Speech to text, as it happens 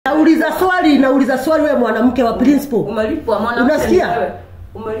nauliza swali wewe mwanamke wa principal. Umelipwa mwanamke. Unasikia?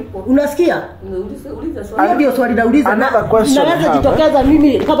 Umelipwa. Unasikia? Uliza swali. Ndio swali nauliza. Naweza jitokeza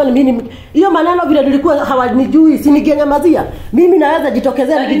mimi kama ni mimi. Hiyo maneno vile nilikuwa hawanijui, si ningenyamazia. Mimi naweza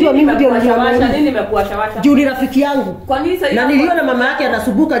jitokezea nikijua mimi ndio nini nimekuwashawasha. Juu ni rafiki yangu. Kwa nini sasa? Na niliona mama yake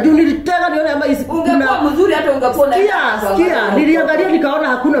anasubuka. Juu nilitaka nione ama ungekuwa mzuri hata ungepona. Sikia, niliangalia nikaona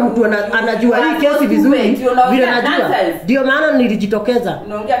hakuna mtu anajua hii kesi vizuri vile najua. Ndio maana nilijitokeza.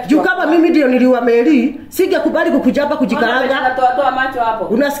 Juu kama mimi ndio niliwa Mary, singekubali kukuja hapa kujikaranga. Natoa macho hapo.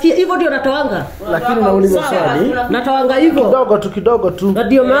 Unasikia hivyo ndio natoanga. Lakini nauliza swali. Natoanga hivyo. Kidogo tu. Na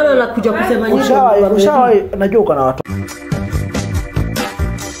ndio maana nakuja kusema nyinyi. Ushawahi najua uko na watu.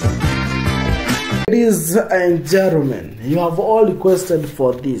 Ladies and gentlemen, you have all requested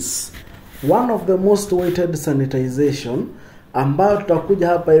for this. One of the most weighted sanitization ambayo tutakuja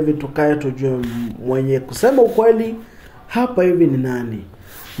hapa hivi tukae tujue mwenye kusema ukweli hapa hivi ni nani.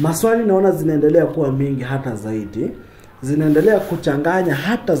 Maswali naona zinaendelea kuwa mingi hata zaidi. Zinaendelea kuchanganya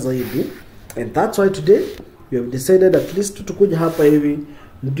hata zaidi. And that's why today we have decided at least tukuja hapa hivi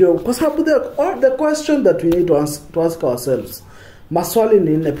ndio kwa sababu the question that we need to ask ourselves. Maswali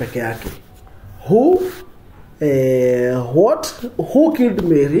ni nne peke yake. Who killed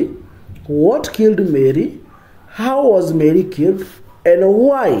Mary? What killed Mary? How was Mary killed? And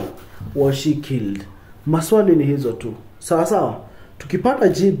why was she killed? Maswali ni hizo tu. Sawa sawa. Tukipata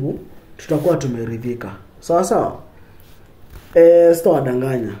jibu tutakuwa tumeridhika. Sawa sawa.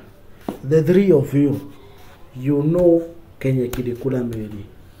 Sitawadanganya. The three of you know Kenya kilikula Mary.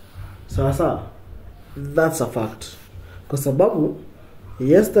 Sawa sawa. That's a fact. Kwa sababu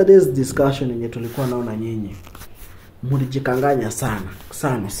yesterday's discussion yenye tulikuwa naona nyinyi mlijikanganya sana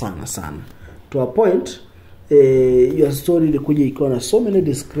to a point your story ilikuja ikiwa na so many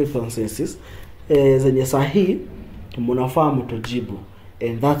discrepancies zenye sahihi mnafahamu tujibu,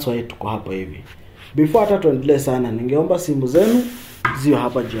 and that's why tuko hapa hivi. Before hata tuendelee sana, ningeomba simu zenu zio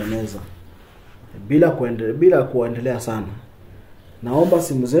hapa juu ya meza bila kuendelea sana. Naomba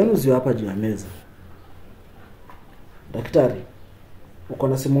simu zenu zio hapa juu ya meza. Daktari, uko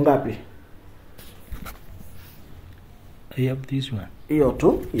na simu ngapi? I have this one. Hiyo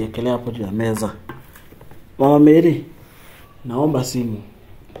tu, iekelea hapo juu ya meza. Mama Mary, naomba simu.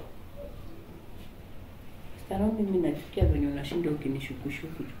 Sasa mimi nafikia venye unashinda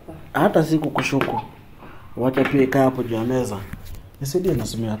ukinishukushuku chukua. Hata siku kushuku. Wacha pia ikae hapo juu ya meza. Nisaidie na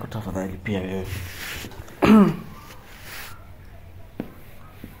simu yako tafadhali pia wewe.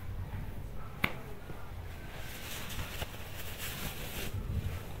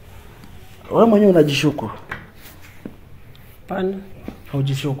 Wewe mwenyewe unajishuku? Hapana.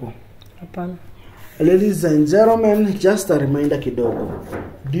 Haujishuku? Hapana. Ladies and gentlemen, just a reminder kidogo.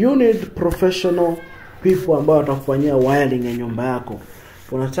 Do you need professional people ambao watakufanyia wiring ya nyumba yako?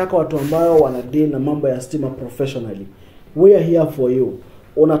 Unataka watu ambao wanadeal na mambo ya stima professionally? We are here for you.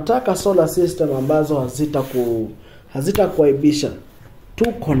 Unataka solar system ambazo hazitakuaibisha?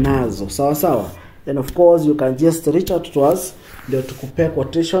 Tuko nazo, sawa sawa. And of course you can just reach out to us ndio tukupe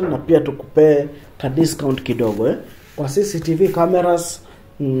quotation na pia tukupe ka discount kidogo kwa CCTV cameras,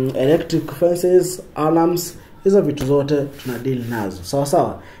 electric fences, alarms, hizo vitu zote tuna deal nazo, sawa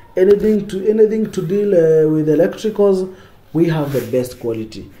sawa. Anything to deal with electricals, we have the best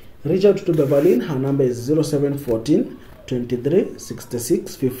quality. Reach out to Beverlyn. Her number is 0714 23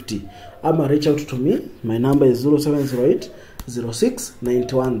 66 50. Ama reach out to me. My number is 0708 06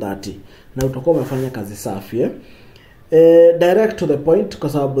 91 30. Na utakuwa umefanya kazi safi direct to the point, kwa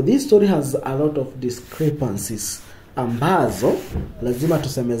sababu this story has a lot of discrepancies ambazo lazima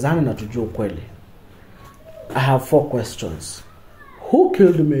tusemezane na tujue ukweli. I have 4 questions. Who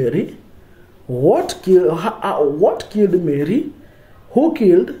killed Mary? What killed Mary? Who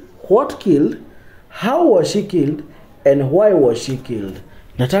killed? What killed? How was she killed? And why was she killed?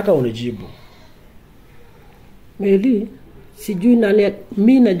 Nataka unijibu. Mary, sijui nani,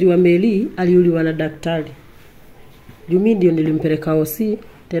 mimi najua Mary aliuliwa na daktari. Mimi ndio nilimpeleka hosi,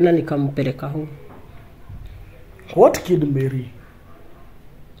 tena nikampeleka home. What killed Mary?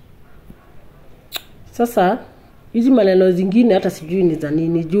 Sasa hizi maneno zingine hata sijui ni za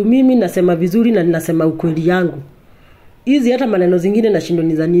nini. Juu mimi nasema vizuri na ninasema ukweli yangu. Hizi hata maneno zingine nashindo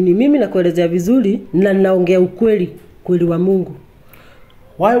ni za nini. Mimi nakuelezea vizuri na ninaongea ukweli wa Mungu.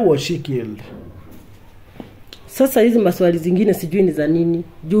 Why was she killed? Sasa hizi maswali zingine sijui ni za nini.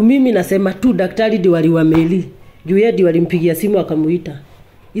 Juu mimi nasema tu daktari ndio aliua Mary. Juu yeye ndio alimpigia simu akamuita.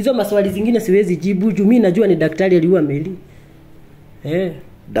 Hizo maswali zingine siwezi jibu juu mimi najua ni daktari aliua Mary.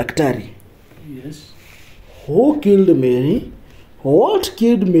 Daktari. Yes. Who killed Mary? What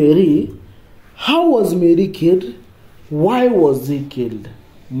killed Mary? How was Mary killed? Why was he killed?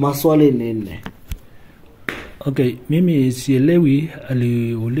 maswali ni 4. Okay, mimi sielewi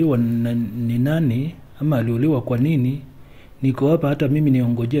aliuliwa ni nani ama aliuliwa kwa nini. Niko hapa hata mimi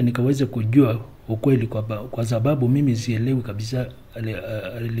niongojea nikaweze kujua ukweli kwa sababu mimi sielewi kabisa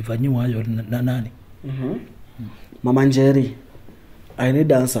alifanywa hayo na nani. Mama Njeri, I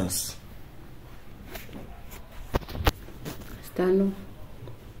need answers. Stano.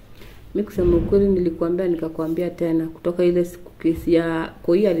 Mimi kusema ukweli nilikwambia nikakwambia tena kutoka ile siku kesi ya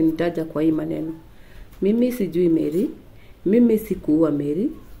Koi alinitaja kwa hii maneno. Mimi sijui Mary, mimi sikuua Mary,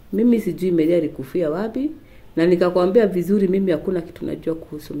 mimi sijui Mary alikufia wapi, na nikakwambia vizuri mimi hakuna kitu najua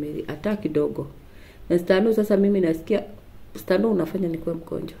kuhusu Mary hata kidogo. Na Stano sasa mimi nasikia Stano unafanya nikuwe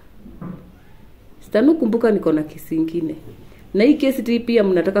mgonjwa. Stano kumbuka niko na kesi nyingine. Na hii kesi pia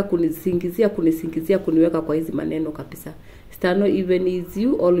mnataka kunisingizia kuniweka kwa hizi maneno kabisa. Stano, even is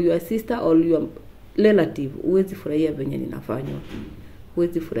you or your sister or your relative, uwezi furahia venye ninafanywa.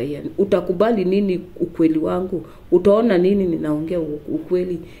 Uwezi furahia. Utakubali nini ukweli wangu? Utaona nini ninaongea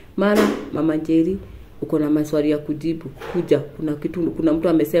ukweli? Mara Mama Njeri uko na maswali ya kujibu. Kuja kuna mtu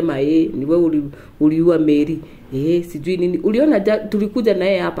amesema ni wewe uliua Mary. Sijui nini. Uliona tulikuja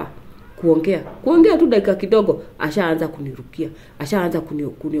naye hapa kuongea tu dakika kidogo ashaanza kunirukia, ashaanza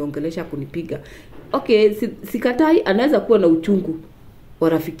kuniongelesha, kunipiga. Okay, sikatai anaweza kuwa na uchungu wa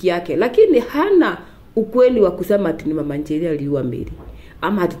rafiki yake, lakini hana ukweli wa kusema ati ni Mama Njeri aliua Mary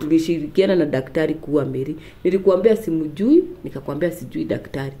ama ati tulishirikiana na daktari kuua Mary. Nilikuambia simjui, nikakwambia sijui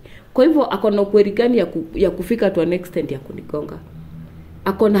daktari. Kwa hivyo ako na ukweli gani ya kufika to an extent ya kunigonga?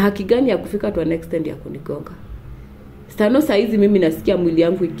 Ako na haki gani ya kufika to an extent ya kunigonga? Stano, saizi mimi nasikia mwili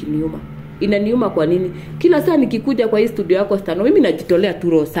yangu ikiniuma. Inaniuma kwa nini? Kila saa nikikuja kwa hii studio yako Stano, mimi najitolea tu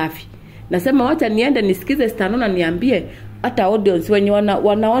roho safi. Nasema wacha niende nisikize Stano na niambie hata audience wenye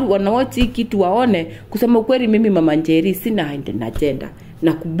watch hii kitu waone kusema ukweli mimi Mama Njeri sina agenda.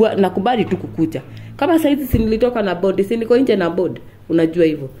 Nakubali tu kukuja. Kama saizi si nilitoka na board, si niko nje na board. Unajua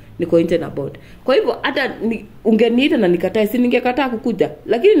hivyo, niko nje na board. Kwa hivyo hata ungeniita na nikatae, si ningekataa kukuja.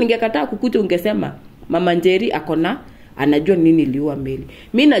 Lakini ningekataa kukuja ungesema Mama Njeri anajua nini liua Mary.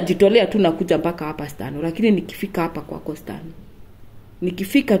 Mimi najitolea tu nakuja mpaka hapa Stano, lakini nikifika hapa kwako Stano.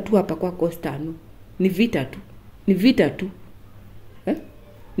 Nikifika tu hapa kwako Stano, ni vita tu.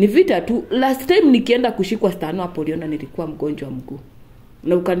 Ni vita tu. Last time nikienda kushikwa Stano hapo uliona nilikuwa mgonjwa wa mguu.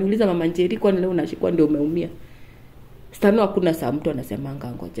 Na ukaniuliza Mama Njeri kwa leo unashikwa ndio umeumia. Stano hakuna saa mtu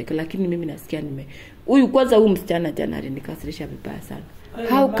anasemanga ngojeke, lakini mimi nasikia huyu kwanza huyu msichana jana alinikasirisha vibaya sana.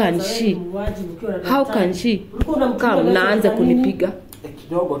 How can she kama naanza kunipiga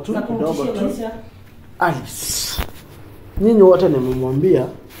kidogo tu Alice, nyinyi wote nimemwambia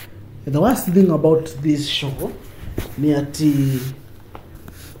the worst thing about this show ni ati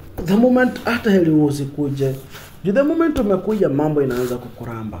the moment hata heli usikuje, the moment umekuja mambo inaanza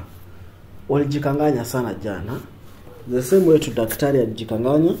kukuramba. Walijikanganya sana jana, the same way to daktari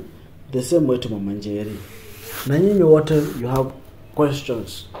alijikanganya, the same way to Mama Njeri. Na nyinyi wote you have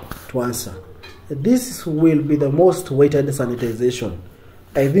questions to answer. This will be the most weighted sanitization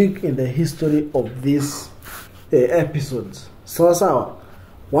I think in the history of these episodes. Sawa.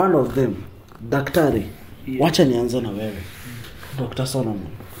 One of them, daktari, wacha nianze na wewe. Dr. Solomon.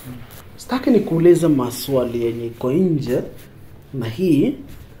 Sitaki nikuulize maswali yenye iko nje na hii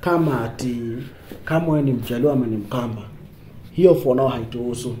kama wewe ni Mjaluo ama ni Mkamba. Hiyo for now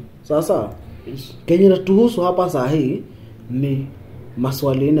haituhusu. Sawa. Kenye natuhusu hapa saa hii ni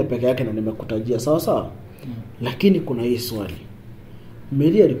maswali 4 peke yake na nimekutajia. Sawa. Lakini kuna hii swali.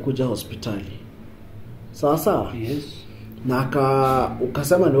 Mary alikuja hospitali. Sawa. Yes. Na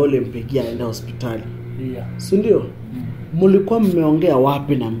ukasema ni wale mpigia aende hospitali. Yeah. Si ndio? Mlikuwa mmeongea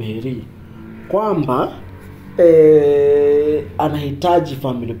wapi na Mary kwamba anahitaji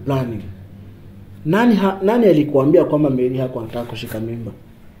family planning? Nani alikuambia kwamba Mary hakuwa anataka kushika mimba?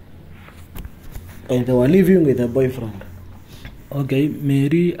 And they were living with a boyfriend. Okay,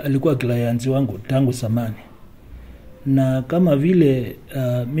 Mary alikuwa client wangu tangu zamani. Na kama vile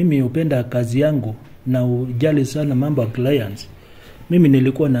mimi hupenda kazi yangu na ujali sana mambo ya clients, mimi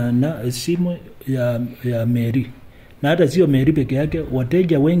nilikuwa na simu ya Mary. Na hata sio Mary peke yake,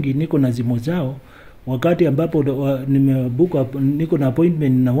 wateja wengi niko na simu zao. Wakati ambapo nimebuka niko na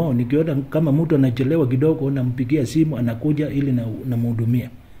appointment na wao, nikiona kama mtu anachelewa kidogo nampigia simu anakuja ili namhudumia.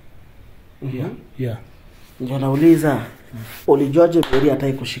 Yeah. Ndio nauliza, ulijuaje Mary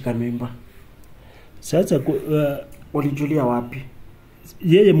hataki kushika mimba? Sasa ulijulia wapi?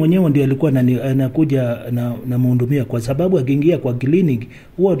 Yeye mwenyewe ndiye alikuwa anakuja na mhudumia, kwa sababu akiingia kwa clinic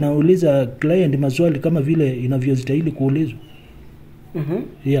huwa nauliza client maswali kama vile inavyostahili kuulizwa.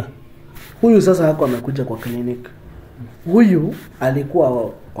 Yeah. Huyu sasa hako amekuja kwa clinic. Huyu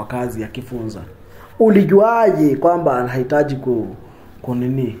alikuwa kwa kazi akifunza. Ulijuaje kwamba anahitaji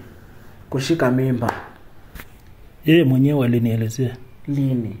kushika mimba? Yeye mwenyewe alinielezea.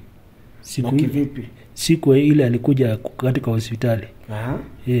 Lini? Siku kivipi? Siku ile alikuja katika hospitali.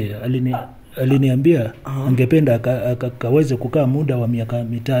 Aliniambia angependa akaweze kukaa muda wa miaka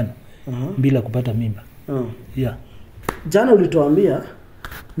 5 bila kupata mimba. Jana ulituambia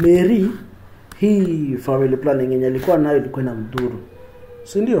Mary hii family planning yenye alikuwa nayo ilikuwa na mdhuru.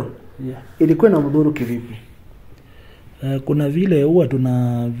 Si ndio? Ilikuwa na mdhuru kivipi? Kuna vile huwa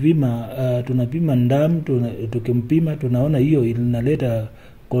tunapima ndamu, tukimpima tunaona hiyo inaleta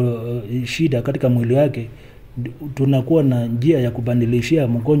shida katika mwili wake, tunakuwa na njia ya kubadilishia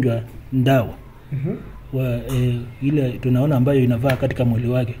mgonjwa ndawa. Ile tunaona ambayo inafaa katika mwili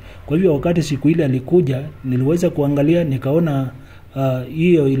wake. Kwa hivyo wakati siku ile alikuja, niliweza kuangalia nikaona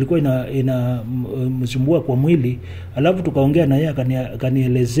hiyo ilikuwa ina msumbua kwa mwili. Alafu tukaongea na yeye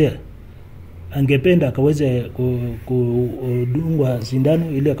akanielezea angependa akaweze kudungwa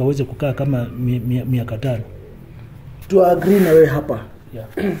sindano ili akaweze kukaa kama miaka 5. To agree na wewe hapa.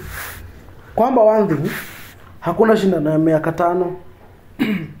 Kwamba one thing, hakuna shindano ya miaka 5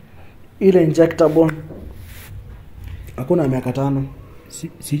 ile injectable. Hakuna miaka 5.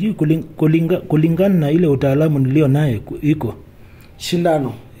 Sijui kulingana na ile utaalamu nilio naye iko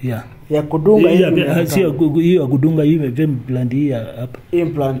shindano ya kudunga hiyo kudunga hiyo implant hii hapa.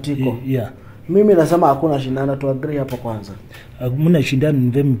 Implant iko. Mimi nasema hakuna shindano, to agree hapo kwanza. Hakuna shindano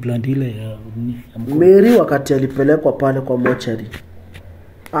ni implant ile ya Mary wakati alipelekwa pale kwa mochari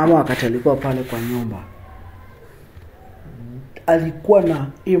ama wakati alikuwa pale kwa nyumba, alikuwa na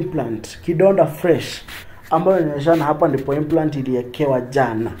implant, kidonda fresh ambayo inaonyeshana hapa ndipo implant iliyekewa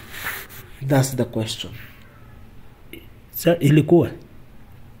jana. That's the question. Ilikuwa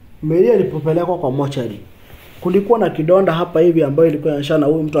Mary alipopelekwa kwa mochari kulikuwa na kidonda hapa hivi ambayo ilikuwa inaonyeshana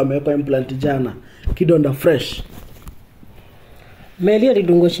huyu mtu ameweka implant jana, kidonda fresh. Mary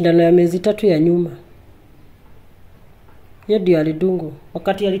alidungwa shindano ya miezi 3 ya nyuma. Yeye alidungwa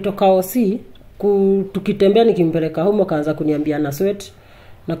wakati alitoka OC, tukitembea nikimpeleka huko kaanza kuniambia na sweat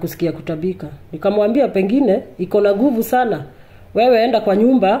na kusikia kutabika. Nikamwambia pengine iko na nguvu sana. Wewe enda kwa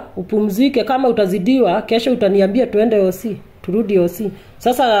nyumba upumzike, kama utazidiwa kesho utaniambia tuende OC, turudi OC.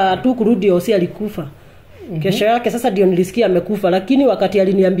 Sasa tu kurudi OC alikufa. Kesho yake sasa ndio nilisikia amekufa, lakini wakati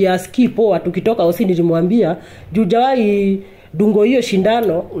aliniambia skipo tukitoka OC nilimwambia jujawai dungo hiyo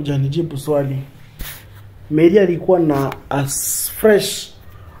shindano. Hujanijibu swali. Mary alikuwa na as fresh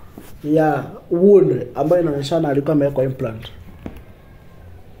ya wound ambayo inaonyeshana alikuwa ameweka implant.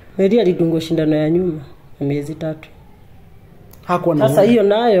 Mary alidungwa shindano ya nyuma ya miezi 3. Hakuwa na sasa hiyo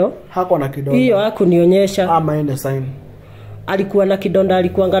nayo hakuwa na kidonda. Hiyo hakunionyesha ama ende sign. Alikuwa na kidonda,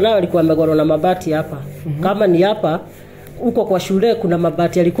 alikuwa nganayo, alikuwa amegorwa na mabati hapa. Kama ni hapa huko kwa shule kuna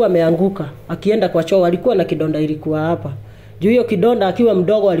mabati alikuwa ameanguka. Akienda kwa choo alikuwa na kidonda ilikuwa hapa. Juu hiyo kidonda akiwa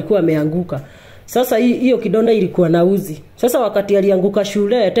mdogo alikuwa ameanguka. Sasa hiyo kidonda ilikuwa na uzi. Sasa wakati alianguka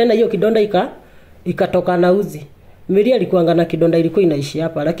shule tena hiyo kidonda ikatoka na uzi. Mary alikuwa ngana kidonda ilikuwa inaishi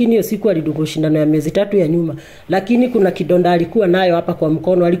hapa, lakini hiyo siku alidungwa shindano ya miezi 3 ya nyuma. Lakini kuna kidonda alikuwa nayo hapa kwa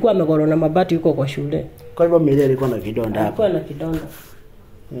mkono, alikuwa amegorwa na mabati huko kwa shule. Kwa hivyo Mary alikuwa na kidonda hapa. Alikuwa na kidonda.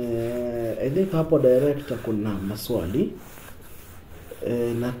 I think hapo director kuna maswali.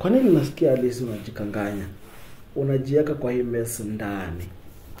 Na kwa nini nasikia Alice unajikanganya? Unajiweka kwa hii mess ndani.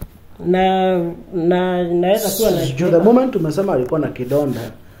 Naweza kuwa na the moment umesema alikuwa na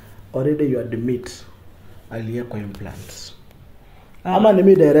kidonda, already you admit aliyeko implants. Ama ni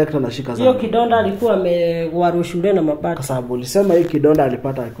mimi director nashika sana. Hiyo kidonda alikuwa amegwarwa shule na mabati. Kwa sababu ulisema hii kidonda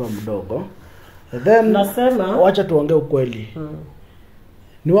alipata akiwa mdogo. Then nasema wacha tuongee ukweli.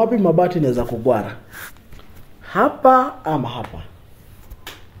 Ni wapi mabati inaweza kugwara? Hapa ama hapa?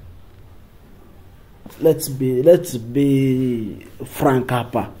 Let's be frank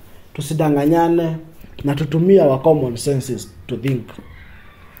hapa. Tusidanganyane na tutumia our common senses to think.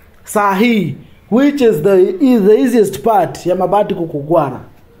 Sahi, which is the easiest part ya mabati kukugwara?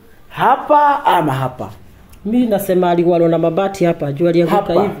 Hapa ama hapa? Mimi nasema aligwarwa na mabati hapa, jua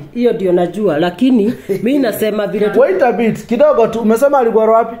alianguka hivi. Hiyo ndio najua, lakini mimi nasema vile wait a bit, kidogo tu. Umesema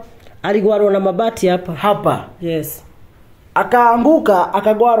aligwarwa wapi? Aligwarwa na mabati hapa. Hapa. Yes. Akaanguka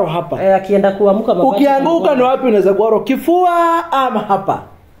akagwarwa hapa. Akienda kuamka mabati. Ukianguka ni wapi unaweza gwarwa? Kifua ama hapa?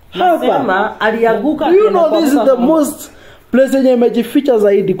 Hapa. Nasema alianguka. You know this is the most place yenye imejificha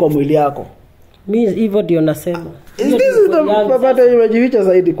zaidi kwa mwili yako. Mimi hivyo ndio nasema. This is the mabati yenye imejificha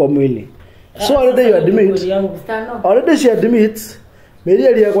zaidi kwa mwili. So already you admit. Already she admits. Mary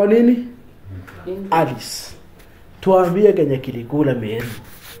alia kwa nini? Alice. Tuambie kenye kilikula Mary.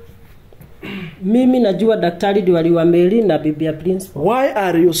 Mimi najua daktari ndio aliwa Mary na bibi ya principal. Why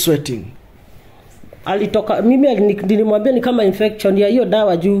are you sweating? Alitoka mimi nilimwambia ni kama infection ya hiyo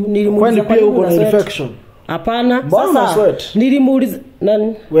dawa juu nilimuuliza kwa nini uko na infection. Hapana, sasa nilimuuliza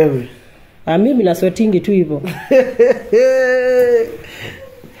nani? Wewe. Mimi na sweating tu hivyo.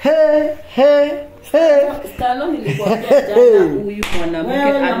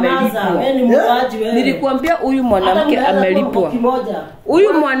 Nilikwambia huyu mwanamke amelipwa.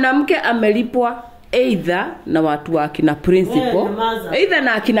 Huyu mwanamke amelipwa either na watu wa kina principal, either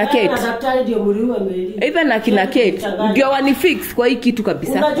na akina Kate. Either na akina Kate. Ndio wanifix kwa hii kitu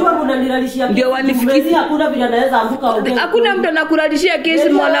kabisa. Unajua unanilalishia. Ndio wanifix. Hakuna vile anaweza anguka ongea. Hakuna mtu anakulalishia kesi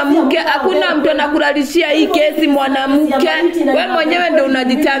mwanamke, hakuna mtu anakulalishia hii kesi mwanamke. Wewe mwenyewe ndio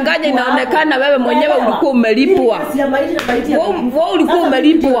unajichanganya, inaonekana wewe mwenyewe ulikuwa umelipwa. Wewe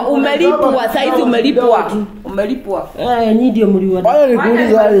ulikuwa umelipwa, saizi umelipwa. Ni ndio mliwa. Baya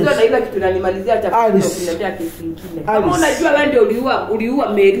nikuuliza Alice. Ndio ile kitu tunanimalizia cha kuletea kesi nyingine. Kama unajua wewe ndio uliua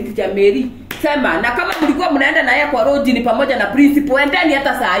Mary cha Mary, sema. Na kama mlikuwa mnaenda na yeye kwa roji ni pamoja na principal, endeni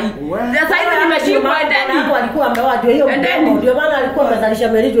hata saa hii. Sasa hivi nimeshikwa, endeni. Hapo alikuwa ameoa hiyo mdomo. Ndio maana alikuwa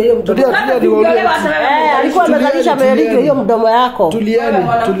amezalisha Mary hiyo mdomo. Alikuwa amezalisha Mary hiyo mdomo yako. Tulieni.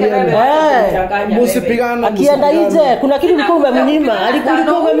 Msipigane. Akienda nje kuna kitu ulikuwa umemnyima.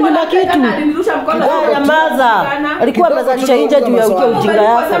 Alikuwa umemnyima kitu. Nyamaza. Alikuwa amezalisha nje juu ya ujinga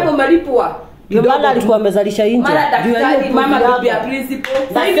yako. Kwa sababu umelipwa. Ndio maana alikuwa amezalisha nje. Juu ya hiyo mama bibi ya principal.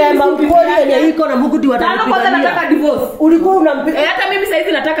 Nasema ukweli yenye iko na Mungu ndio atanipigia. Kwanza nataka divorce. Ulikuwa unampiga. Hata mimi sasa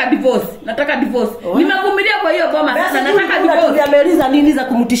hivi nataka divorce. Nimevumilia kwa hiyo boma sasa nataka divorce. Ya Melisa nini za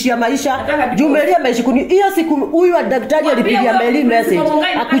kumtishia maisha? Jumelia maisha kuni. Hiyo siku huyu wa daktari alipigia Meli message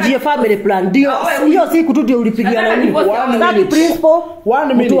akujie family plan. Ndio hiyo siku tu ndio ulipigia na nini? Sasa principal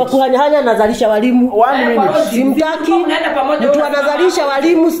mtu wa kuhanyahanya anazalisha walimu. 1 minute. Simtaki. Mtu anazalisha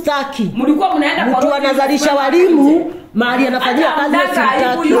walimu staki. Mtu anazalisha walimu mahali anafanyia kazi ya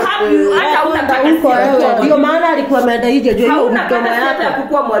simtaki. Hata unataka ndio maana alikuwa ameenda nje ndio hiyo mdomo yako.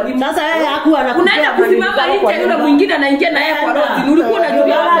 Sasa yeye hakuwa anakuja kusimama nje, yule mwingine anaingia na yeye kwa rozi. Ulikuwa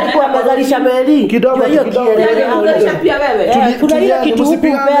unajua alikuwa amezalisha Mary. Kidogo unazalisha pia wewe. Kuna ile kitu huku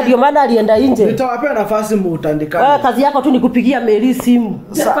mbele ndio maana alienda nje. Nitawapea nafasi muutandikane. Wewe kazi yako tu ni kupigia Mary simu.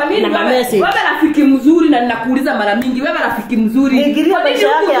 Kwa nini wewe rafiki mzuri na ninakuuliza mara mingi wewe rafiki mzuri? Kwa nini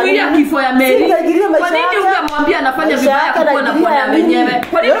ukuzuia kifo ya Mary? Kwa nini unamwambia anafanya vibaya kwa na bwana wenyewe?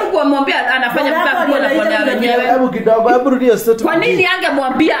 Kwa nini unamwambia anafanya vibaya kwa na bwana wenyewe? Hebu kidogo rudia statement. Kwa nini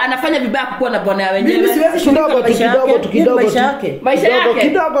angemwambia anafanya vibaya kwa na bwana wenyewe? Mimi siwezi kidogo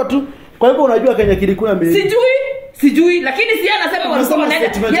tu. Kwa hivyo unajua Kenya kilikuwa Mary. Sijui lakini si anasema walikuwa wanaenda.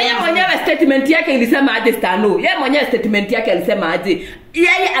 Yeye mwenyewe statement yake ilisema aje Stano. Yeye mwenyewe statement yake alisema aje.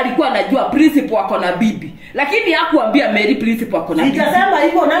 Yeye alikuwa anajua principal wako na bibi. Lakini hakuambia Mary principal wako na bibi. Nikasema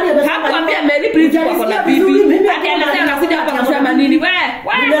hivyo nani amesema? Hakuambia Mary principal wako na bibi. Hadi anasema anakuja hapa kusema nini? Wewe.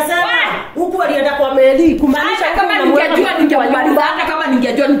 Huku alienda kwa Mary kumaanisha kama ningejua ningemaliza, hata kama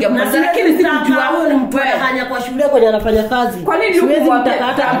ningejua ningemaliza, lakini sikujua huyo ni mtu anafanya kwa shule kwenye anafanya kazi. Kwa nini siwezi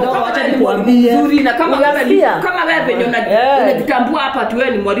mtakata kidogo acha nikuambie. Na kama wewe venye unajitambua hapa tu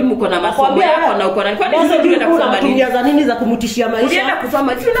wewe ni mwalimu uko na masomo yako na uko na kwa nini unaenda kusoma nini? Za nini za kumtishia maisha? Unaenda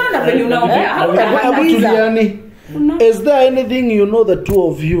kusoma tunaona venye unaongea. Hautatuliani. Is there anything you know the two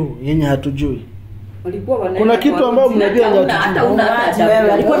of you yenye hatujui? Kuna kitu ambacho mnajua hata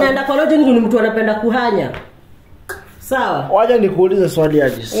wewe alikuwa anaenda college ni mtu anapenda kuhanya. Sawa? Wacha nikuulize swali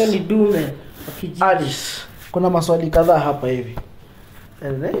Alice. Wewe ni dume. Alice, kuna maswali kadhaa hapa hivi.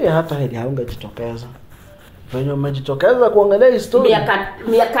 Na hata hili haungejitokeza. Venye umejitokeza kuangalia historia.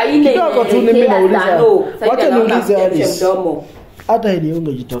 Miaka ile kidogo tu mimi nauliza. Wacha niulize Alice. Hata hili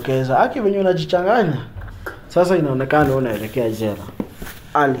ungejitokeza. Haki venye unajichanganya. Sasa inaonekana unaelekea jela.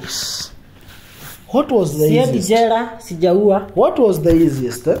 Alice. What was the easiest? Jela sijaua. What was the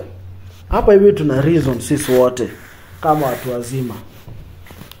easiest? Hapa hivi tuna reason sisi wote kama watu wazima.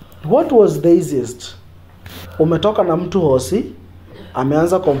 What was the easiest? Umetoka na mtu hosi,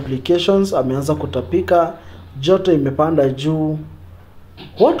 ameanza complications, ameanza kutapika, joto imepanda juu.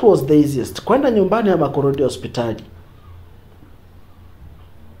 What was the easiest? Kwenda nyumbani ama kurudi hospitali?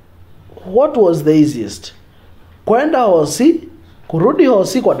 What was the easiest? Kwenda hosi, kurudi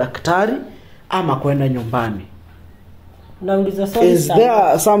hosi kwa daktari ama kwenda nyumbani? Nauliza swali. Is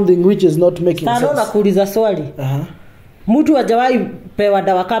there something which is not making sense? Naona kuuliza swali. Mtu hajawahi pewa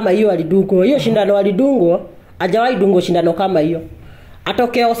dawa kama hiyo alidungwa. Hiyo shindano alidungwa, hajawahi dungwa shindano kama hiyo.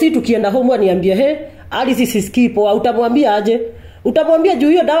 Atokea hosi tukienda home aniambie Alice sisikii poa, utamwambia aje? Utamwambia juu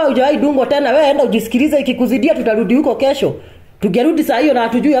hiyo dawa hujawahi dungwa tena, wewe enda ujisikilize, ikikuzidia tutarudi huko kesho. Tugerudi saa hiyo na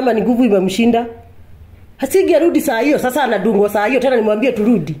hatujui ama ni nguvu imemshinda. Hasingerudi saa hiyo, sasa anadungwa saa hiyo tena nimwambie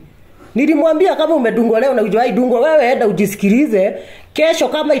turudi. Nilimwambia kama umedungwa leo na hujawahi dungwa, wewe enda ujisikilize. Kesho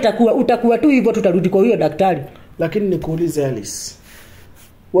kama utakuwa tu hivyo, tutarudi kwa huyo daktari. Lakini nikuulize Alice,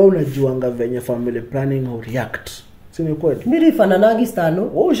 wewe unajuanga venye family planning au react? Si ni kweli? Mimi fananagi stano.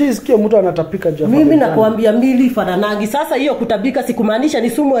 Wewe ushisikia mtu anatapika juu? Mimi nakwambia mimi fananagi. Sasa hiyo kutabika sikumaanisha ni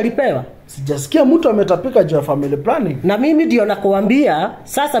sumu alipewa. Sijasikia mtu ametapika juu ya family planning. Na mimi ndio nakwambia,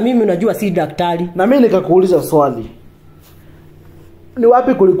 sasa mimi unajua si daktari. Na mimi nikakuuliza swali. Ni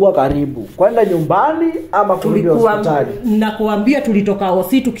wapi kulikuwa karibu? Kwenda nyumbani ama kurudi hospitali? Nakwambia tulitoka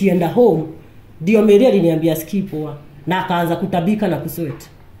hosi tukienda home. Ndio Mary aliniambia skipoa na akaanza kutabika na kusweat.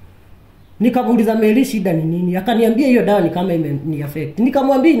 Nikamuuliza Mary shida ni nini? Akaniambia hiyo dawa ni kama ni affect.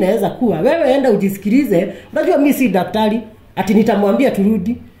 Nikamwambia inaweza kuwa. Wewe enda ujisikilize. Unajua mimi si daktari. Ati nitamwambia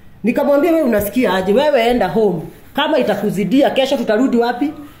turudi. Nikamwambia wewe unasikia aje? Wewe enda home. Kama itakuzidia kesho tutarudi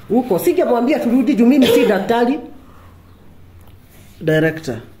wapi? Huko. Singemwambia turudi juu mimi si daktari.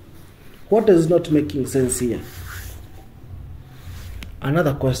 Director, what is not making sense here?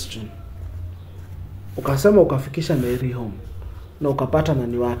 Another question. Ukasema ukafikisha Mary home na ukapata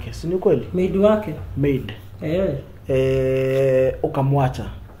nani wake, si ni kweli? Maid wake. Maid. Ukamwacha.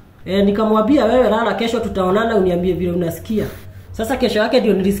 Nikamwambia wewe lala, kesho tutaonana uniambie vile unasikia. Sasa kesho yake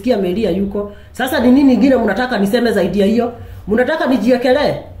ndio nilisikia Mary yuko. Sasa ni nini nyingine mnataka niseme zaidi ya hiyo? Mnataka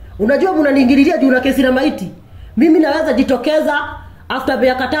nijiekelee? Unajua mnaniingililia juu na kesi na maiti. Mimi naweza jitokeza after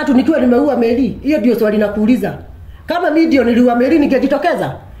miaka 3 nikiwa nimeua Mary. Hiyo ndio swali nakuuliza. Kama mimi ndio niliua Mary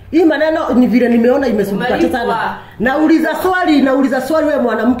ningejitokeza? Hii maneno ni vile nimeona imesumbuka sana. Nauliza swali wewe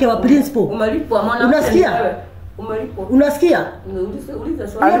mwanamke wa principal. Umelipwa mwanamke. Unasikia? Umelipwa. Unasikia? Uliza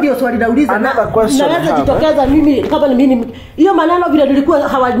swali. Hiyo ndio swali nauliza. Naweza jitokeza mimi kama ni mimi. Hiyo maneno vile nilikuwa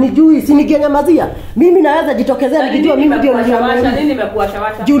hawanijui, si ningenyamazia. Mimi naweza jitokezea nikijua mimi ndio niliamua. Nini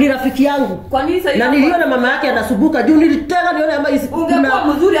nimekuwashawasha? Juu ni rafiki yangu. Kwa nini sasa? Na niliona mama yake anasubuka. Juu nilitaka nione ama ungekuwa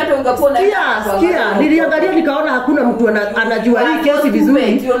mzuri hata ungekuwa na. Sikia, niliangalia nikaona hakuna mtu anajua hii kesi vizuri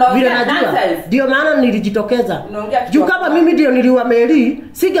vile najua. Ndio maana nilijitokeza. Juu kama mimi ndio niliua Mary,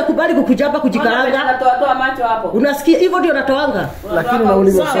 singekubali kukuja hapa kujikaranga. Natoa macho hapo. Unasikia hivyo ndio natoanga. Lakini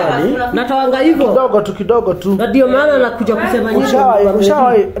nauliza swali. Natoanga hivyo. Kidogo tu. Na ndio maana nakuja kusema nyinyi.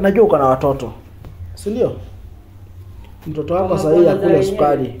 Ushawahi najua uko na watoto. Si ndio? Mtoto wako sahihi akule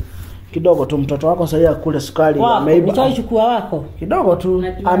sukari. Kidogo tu mtoto wako sahihi akule sukari, ameiba. Nitaichukua wako. Kidogo tu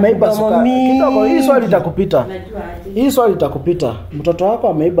ameiba sukari. Kidogo hii swali itakupita. Hii swali itakupita. Mtoto wako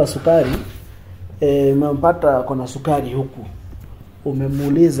ameiba sukari. Umempata kuna sukari huku.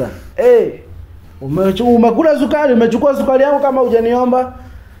 Umemuuliza, umekula sukari, umechukua sukari yangu kama hujaniomba?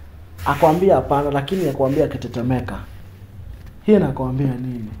 Akwambia hapana, lakini akwambia kitetemeka. Hii nakwambia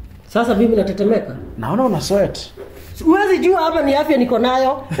nini? Sasa mimi natetemeka. Naona una sweat. Uwezi jua hapa ni afya niko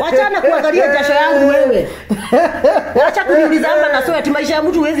nayo. Wachana kuangalia jasho yangu wewe. Acha kuniuliza hapa na sweat. Maisha ya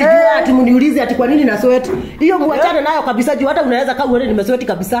mtu huwezi jua ati mniulize ati kwa nini na sweat. Hiyo muachane nayo kabisa juu hata unaweza kama uone nimesweat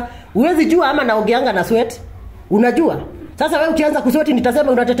kabisa. Uwezi jua ama naogeanga na sweat. Unajua? Sasa wewe ukianza kusweti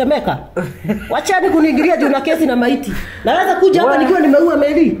nitasema unatetemeka. Wachani kuniingilia juu na kesi na maiti. Naweza kuja hapa nikiwa nimeua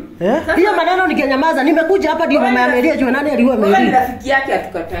Mary. Hiyo maneno ningenyamaza. Nimekuja hapa ndio mama ya Mary ajue nani aliua Mary. Wewe ni rafiki yake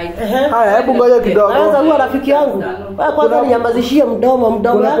atukatai. Haya, hebu ngoja kidogo. Naweza huwa rafiki yangu. Wewe kwanza ninyamazishie mdomo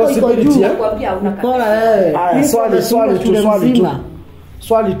yako iko juu. Nakwambia Bora wewe. Haya,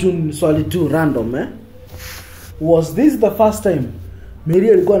 swali tu random Was this the first time Mary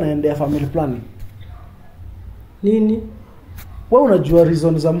alikuwa anaendea family planning? Nini? Wewe unajua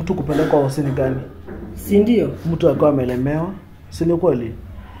reason za mtu kupelekwa hospitali gani? Si ndio? Mtu akawa amelemewa, si ni kweli?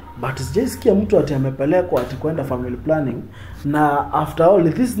 But sijasikia mtu ati amepelekwa ati kwenda family planning, na after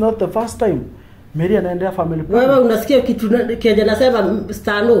all this is not the first time Mary anaendea family planning. Wewe unasikia kitu kile nasema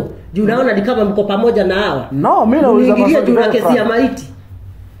stano, juu naona ni kama mko pamoja na hawa. No, mimi nauliza maswali juu na kesi ya maiti.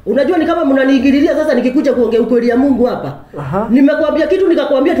 Unajua ni kama mnaniingililia sasa nikikuja kuongea ukweli ya Mungu hapa. Nimekwambia kitu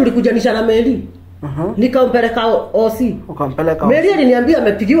nikakwambia tulikujanisha na Mary. Nikampeleka OC. Ukampeleka OC. Mary aliniambia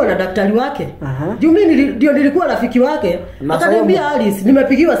amepigiwa na daktari wake. Juu mimi ndio nilikuwa rafiki wake. Akaniambia Alice,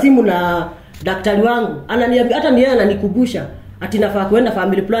 nimepigiwa simu na daktari wangu. Ananiambia hata ni yeye ananikumbusha ati nafaa kwenda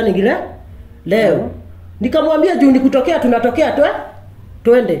family planning leo. Nikamwambia juu nikutokea tunatokea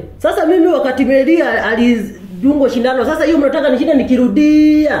twende. Sasa mimi wakati Mary alidungo shindano, sasa hiyo mnataka nishinde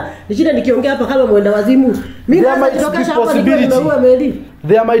nikirudia. Nishinde nikiongea hapa kama mwenda wazimu. Mimi natokesha hapa nimeua Mary.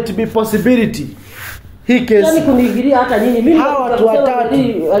 There might be possibility. Hii kesi. Yaani kuniingilia hata nyinyi. Mimi hawa watu watatu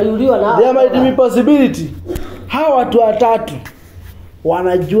aliuliwa na there might be possibility. Hawa watu watatu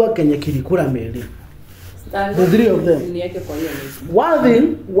wanajua kenye kilikula Mary. The three of them.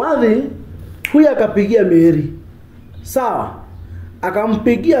 One huyu akapigia Mary. Sawa.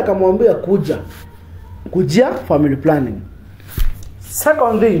 Akampigia akamwambia kujia family planning.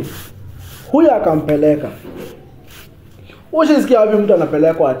 Second thing, Huyu akampeleka. Ushisikia wapi mtu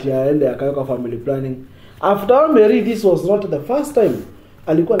anapelekwa ati aende akaweka family planning? After all Mary, this was not the first time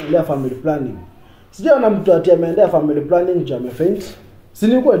alikuwa anaendea family planning. Sijaona mtu ati ameendea family planning nje amefaint. Si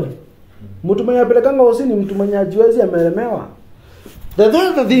ni kweli? Mtu mwenye apelekanga usini mtu mwenye ajiwezi amelemewa. The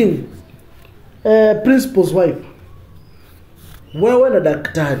other thing, principal's wife. Wewe na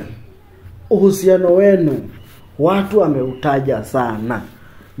daktari, uhusiano wenu watu wameutaja sana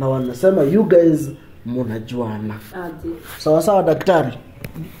na wanasema you guys mnajuana. Sawa sawa daktari?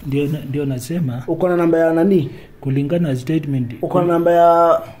 Ndio nasema. Uko na namba ya nani? Kulingana na statement. Uko na namba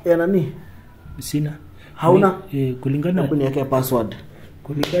ya nani? Sina. Hauna? Kulingana niweke password.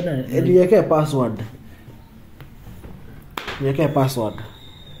 Kulingana niweke password. Niweke password.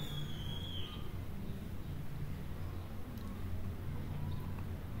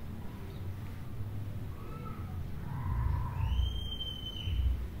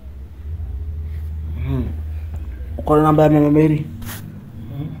 Uko na namba ya Mama Mary?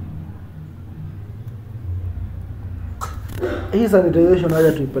 Hii sanitization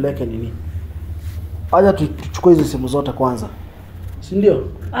haja tuipeleke nini? Haja tuchukue hizo simu zote kwanza. Si ndio?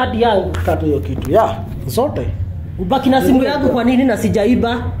 Hadi yangu. Kata hiyo kitu. Ya, zote. Ubaki na simu yangu kwa nini na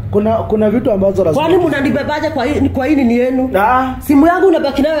sijaiba? Kuna vitu ambazo lazima. Kwani mnanibebaje kwa hili ni yenu? Simu yangu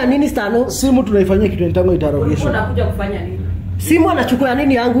unabaki nayo ya nini Stano? Simu tunaifanyia kitu nitango interrogation. Unakuja kufanya nini? Simu anachukua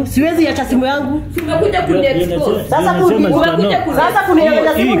nini yangu? Siwezi acha simu yangu. Umekuja kuniexpose. Sasa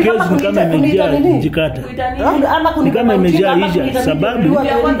kunieleza hii kesi kama imejaa jikata. Ama kama imejaa hija sababu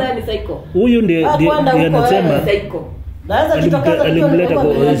huyu ndiye anasema alimleta kwa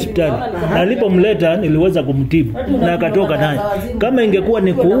hospitali. Alipomleta niliweza kumtibu na akatoka naye. Kama ingekuwa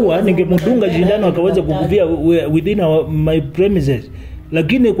ni kuua ningemdunga shindano akaweza kukufia within my premises.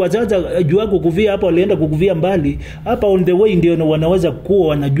 Lakini kwa sasa jua kukufia hapa walienda kukufia mbali. Hapa on the way ndio wanaweza kuwa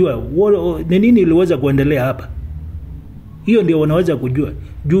wanajua ni nini iliweza kuendelea hapa. Hiyo ndio wanaweza kujua.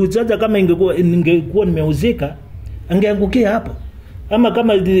 Juu sasa kama ingekuwa nimehusika angeangukia hapo. Ama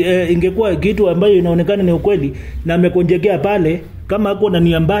kama ingekuwa kitu ambayo inaonekana ni ukweli na amekonjekea pale, kama hako na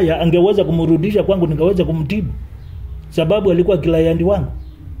nia mbaya angeweza kumrudisha kwangu nikaweza kumtibu. Sababu alikuwa client wangu.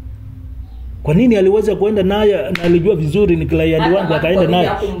 Kwa nini aliweza kuenda naye na alijua vizuri ni client wangu akaenda naye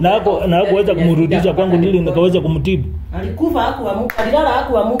na hakuweza kumrudisha kwangu ili nikaweza kumtibu. Alikufa hakuamuka, alilala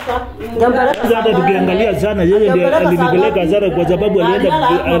hakuamuka. Hata tukiangalia sana yeye ndiye alinipeleka hasara kwa sababu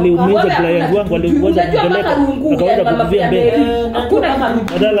aliumiza client wangu, aliweza kupeleka akaweza kukufia mbele.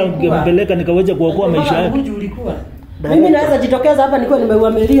 Badala ungempeleka nikaweza kuokoa maisha yake. Mimi naweza jitokeza hapa nilikuwa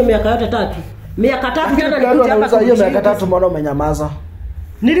nimeuamelia miaka yote 3. Miaka 3 jana nilikuja hapa hiyo miaka 3 mbona umenyamaza?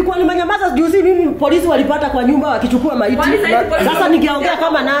 Nilikuwa nimenyamaza juzi, mimi polisi walipata kwa nyumba wakichukua maiti. Sasa ningeongea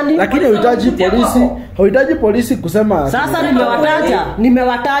kama nani? Lakini hauhitaji polisi kusema. Sasa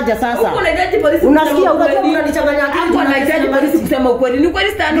nimewataja sasa. Unasikia unanichanganya akili. Unahitaji polisi kusema ukweli. Ni kweli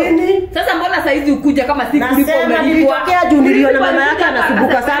Stano. Sasa mbona saa hizi ukuja kama siku ulipo umelipwa? Nilitokea juu niliona mama yake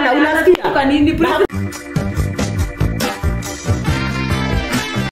anasubuka sana. Unasikia? Kwa nini?